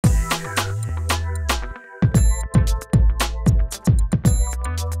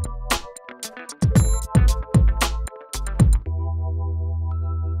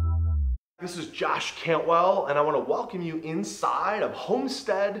Josh Cantwell, and I want to welcome you inside of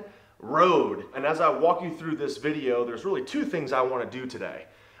Homestead Road. And as I walk you through this video, there's really two things I want to do today.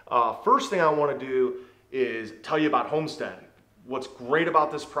 First thing I want to do is tell you about Homestead. What's great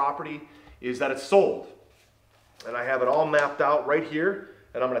about this property is that it's sold. And I have it all mapped out right here,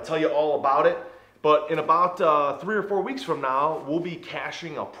 and I'm going to tell you all about it. But in about 3 or 4 weeks from now, we'll be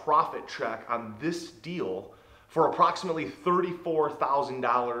cashing a profit check on this deal for approximately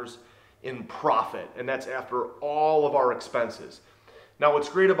 $34,000 in profit, and that's after all of our expenses. Now, what's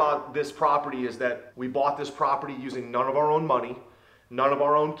great about this property is that we bought this property using none of our own money, none of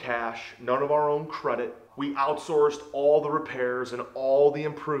our own cash, none of our own credit. We outsourced all the repairs and all the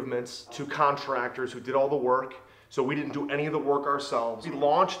improvements to contractors who did all the work. So we didn't do any of the work ourselves. We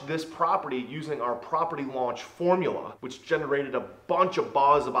launched this property using our property launch formula, which generated a bunch of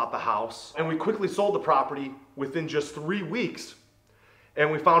buzz about the house. And we quickly sold the property within just 3 weeks. And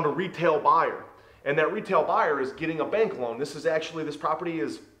we found a retail buyer. And that retail buyer is getting a bank loan. This property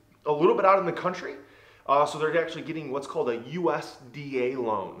is a little bit out in the country. So they're actually getting what's called a USDA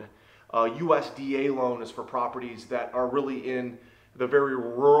loan. USDA loan is for properties that are really in the very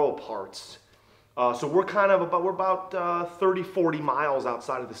rural parts. So we're about 30, 40 miles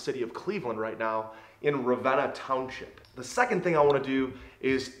outside of the city of Cleveland right now in Ravenna Township. The second thing I want to do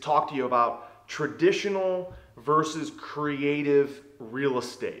is talk to you about traditional versus creative real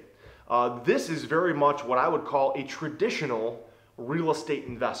estate. This is very much what I would call a traditional real estate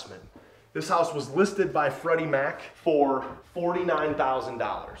investment. This house was listed by Freddie Mac for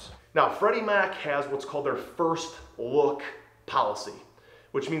 $49,000. Now, Freddie Mac has what's called their first look policy,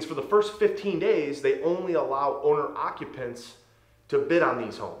 which means for the first 15 days, they only allow owner occupants to bid on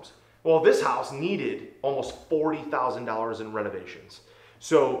these homes. Well, this house needed almost $40,000 in renovations.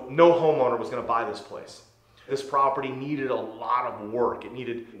 So no homeowner was gonna buy this place. This property needed a lot of work. It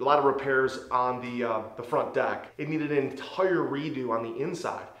needed a lot of repairs on the front deck. It needed an entire redo on the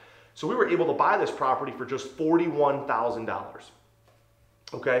inside. So we were able to buy this property for just $41,000,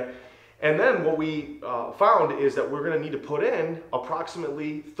 okay? And then what we found is that we're going to need to put in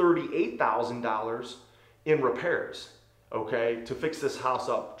approximately $38,000 in repairs, okay, to fix this house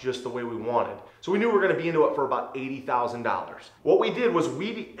up just the way we wanted. So we knew we were going to be into it for about $80,000. What we did was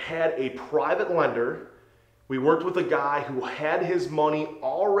we had a private lender. We worked with a guy who had his money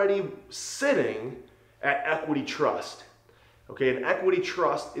already sitting at Equity Trust. Okay, an Equity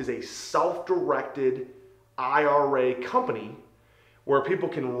Trust is a self-directed IRA company where people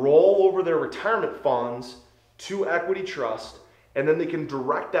can roll over their retirement funds to Equity Trust, and then they can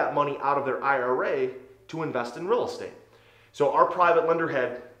direct that money out of their IRA to invest in real estate. So our private lender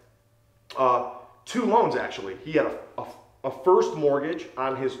had 2 loans actually. He had a first mortgage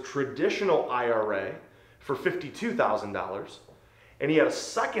on his traditional IRA for $52,000, and he had a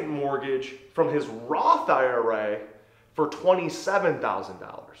second mortgage from his Roth IRA for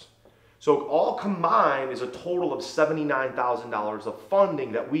 $27,000. So all combined is a total of $79,000 of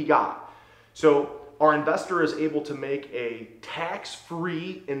funding that we got. So our investor is able to make a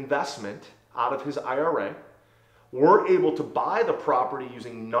tax-free investment out of his IRA. We're able to buy the property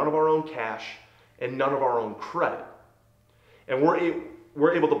using none of our own cash and none of our own credit. And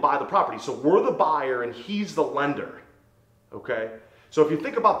we're able to buy the property. So we're the buyer and he's the lender, okay? So if you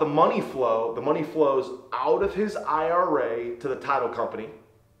think about the money flows out of his IRA to the title company,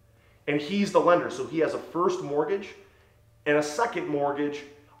 and he's the lender. So he has a first mortgage and a second mortgage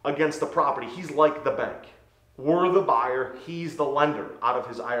against the property. He's like the bank. We're the buyer, he's the lender out of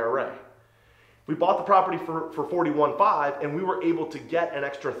his IRA. We bought the property for $41,500, and we were able to get an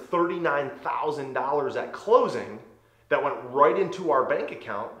extra $39,000 at closing that went right into our bank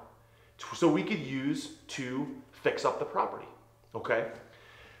account so we could use to fix up the property, okay?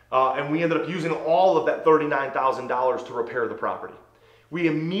 And we ended up using all of that $39,000 to repair the property. We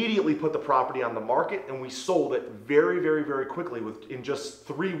immediately put the property on the market and we sold it very, very, very quickly in just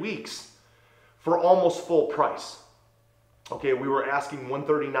 3 weeks for almost full price. Okay, we were asking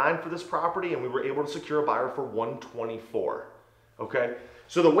 $139 for this property and we were able to secure a buyer for $124. Okay,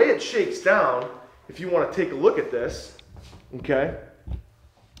 so the way it shakes down, if you want to take a look at this, okay,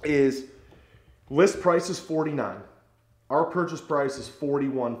 is list price is $49. Our purchase price is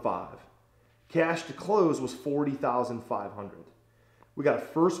 $41,500. Cash to close was $40,500. We got a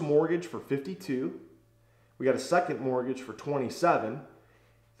first mortgage for $52,000. We got a second mortgage for $27,000.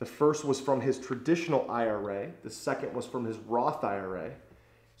 The first was from his traditional IRA. The second was from his Roth IRA.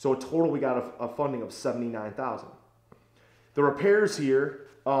 So in total, we got a funding of $79,000. The repairs here,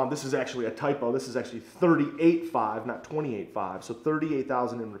 this is actually a typo. This is actually $38,500, not $28,500. So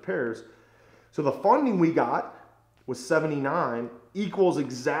 $38,000 in repairs. So the funding we got was $79,000, equals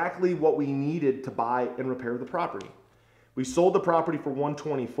exactly what we needed to buy and repair the property. We sold the property for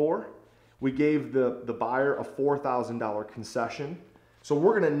 $124,000. We gave the buyer a $4,000 concession. So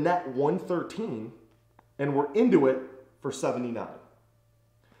we're gonna net $113,000 and we're into it for $79,000.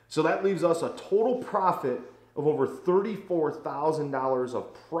 So that leaves us a total profit of over $34,000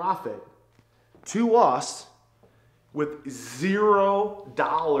 of profit to us with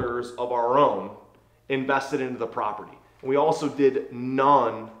 $0 of our own invested into the property. And we also did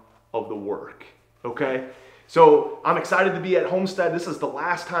none of the work, okay? So I'm excited to be at Homestead. This is the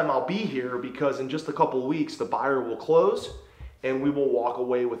last time I'll be here because in just a couple of weeks, the buyer will close and we will walk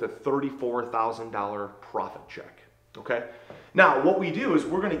away with a $34,000 profit check, okay? Now, what we do is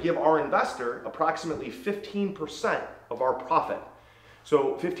we're gonna give our investor approximately 15% of our profit.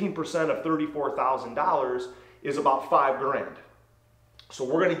 So 15% of $34,000 is about $5,000. So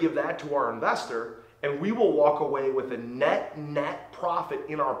we're gonna give that to our investor and we will walk away with a net profit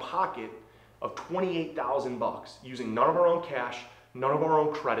in our pocket of $28,000 using none of our own cash, none of our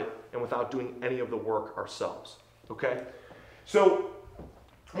own credit, and without doing any of the work ourselves, okay? So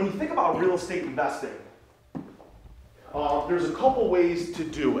when you think about real estate investing, there's a couple ways to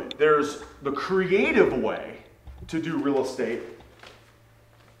do it. There's the creative way to do real estate,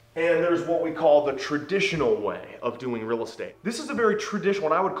 and there's what we call the traditional way of doing real estate. This is a very traditional,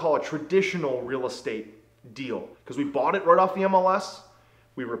 what I would call a traditional real estate deal, because we bought it right off the MLS,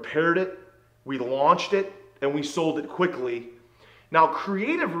 we repaired it, we launched it, and we sold it quickly. Now,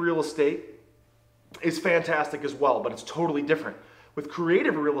 creative real estate is fantastic as well, but it's totally different. With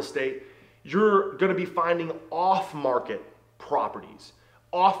creative real estate, you're gonna be finding off-market properties.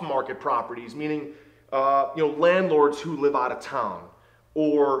 Off-market properties, meaning landlords who live out of town,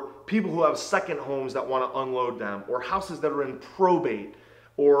 or people who have second homes that wanna unload them, or houses that are in probate,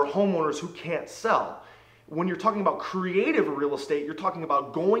 or homeowners who can't sell. When you're talking about creative real estate, you're talking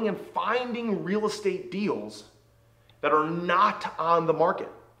about going and finding real estate deals that are not on the market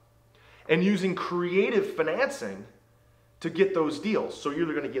and using creative financing to get those deals. So you're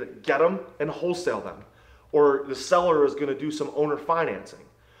either gonna get them and wholesale them, or the seller is gonna do some owner financing,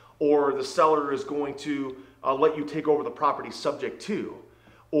 or the seller is going to let you take over the property subject to,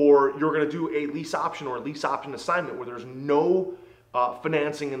 or you're gonna do a lease option or a lease option assignment where there's no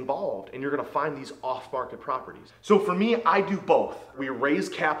financing involved, and you're gonna find these off-market properties. So for me, I do both. We raise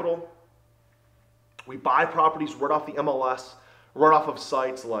capital, we buy properties right off the MLS, right off of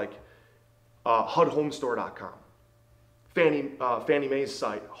sites like HUDHomestore.com, Fannie Mae's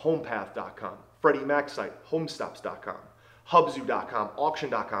site, HomePath.com, Freddie Mac's site, Homestops.com, Hubzu.com,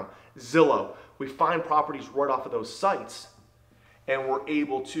 Auction.com, Zillow. We find properties right off of those sites, and we're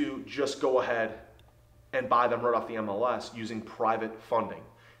able to just go ahead and buy them right off the MLS using private funding.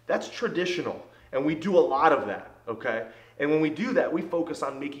 That's traditional, and we do a lot of that, okay? And when we do that, we focus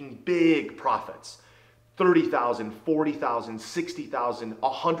on making big profits, $30,000, $40,000, $60,000,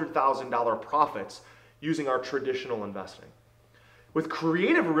 $100,000 profits using our traditional investing. With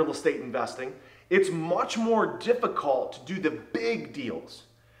creative real estate investing, it's much more difficult to do the big deals.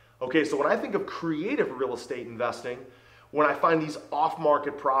 Okay, so when I think of creative real estate investing, when I find these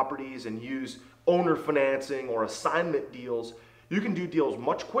off-market properties and use owner financing or assignment deals, you can do deals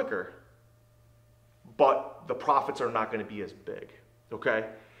much quicker, but the profits are not going to be as big, okay?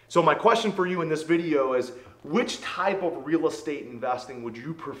 So my question for you in this video is, which type of real estate investing would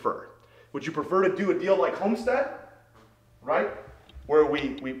you prefer? Would you prefer to do a deal like Homestead, right? Where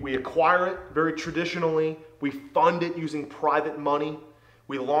we acquire it very traditionally, we fund it using private money,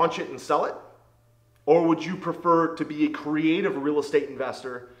 we launch it and sell it? Or would you prefer to be a creative real estate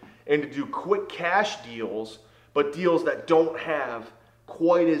investor and to do quick cash deals, but deals that don't have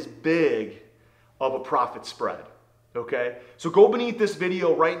quite as big of a profit spread, okay? So go beneath this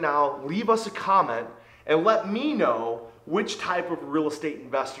video right now, leave us a comment, and let me know which type of real estate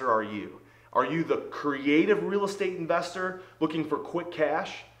investor are you. Are you the creative real estate investor looking for quick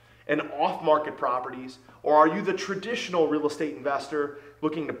cash and off-market properties, or are you the traditional real estate investor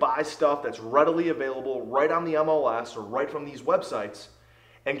looking to buy stuff that's readily available right on the MLS or right from these websites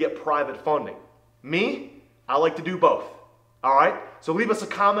and get private funding? Me, I like to do both, all right? So leave us a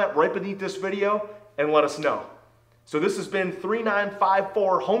comment right beneath this video and let us know. So this has been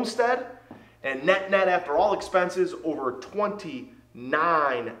 3954 Homestead, and net after all expenses, over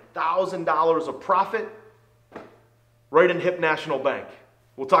 $29,000 of profit right in Hip National Bank.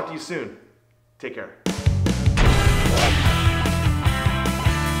 We'll talk to you soon. Take care.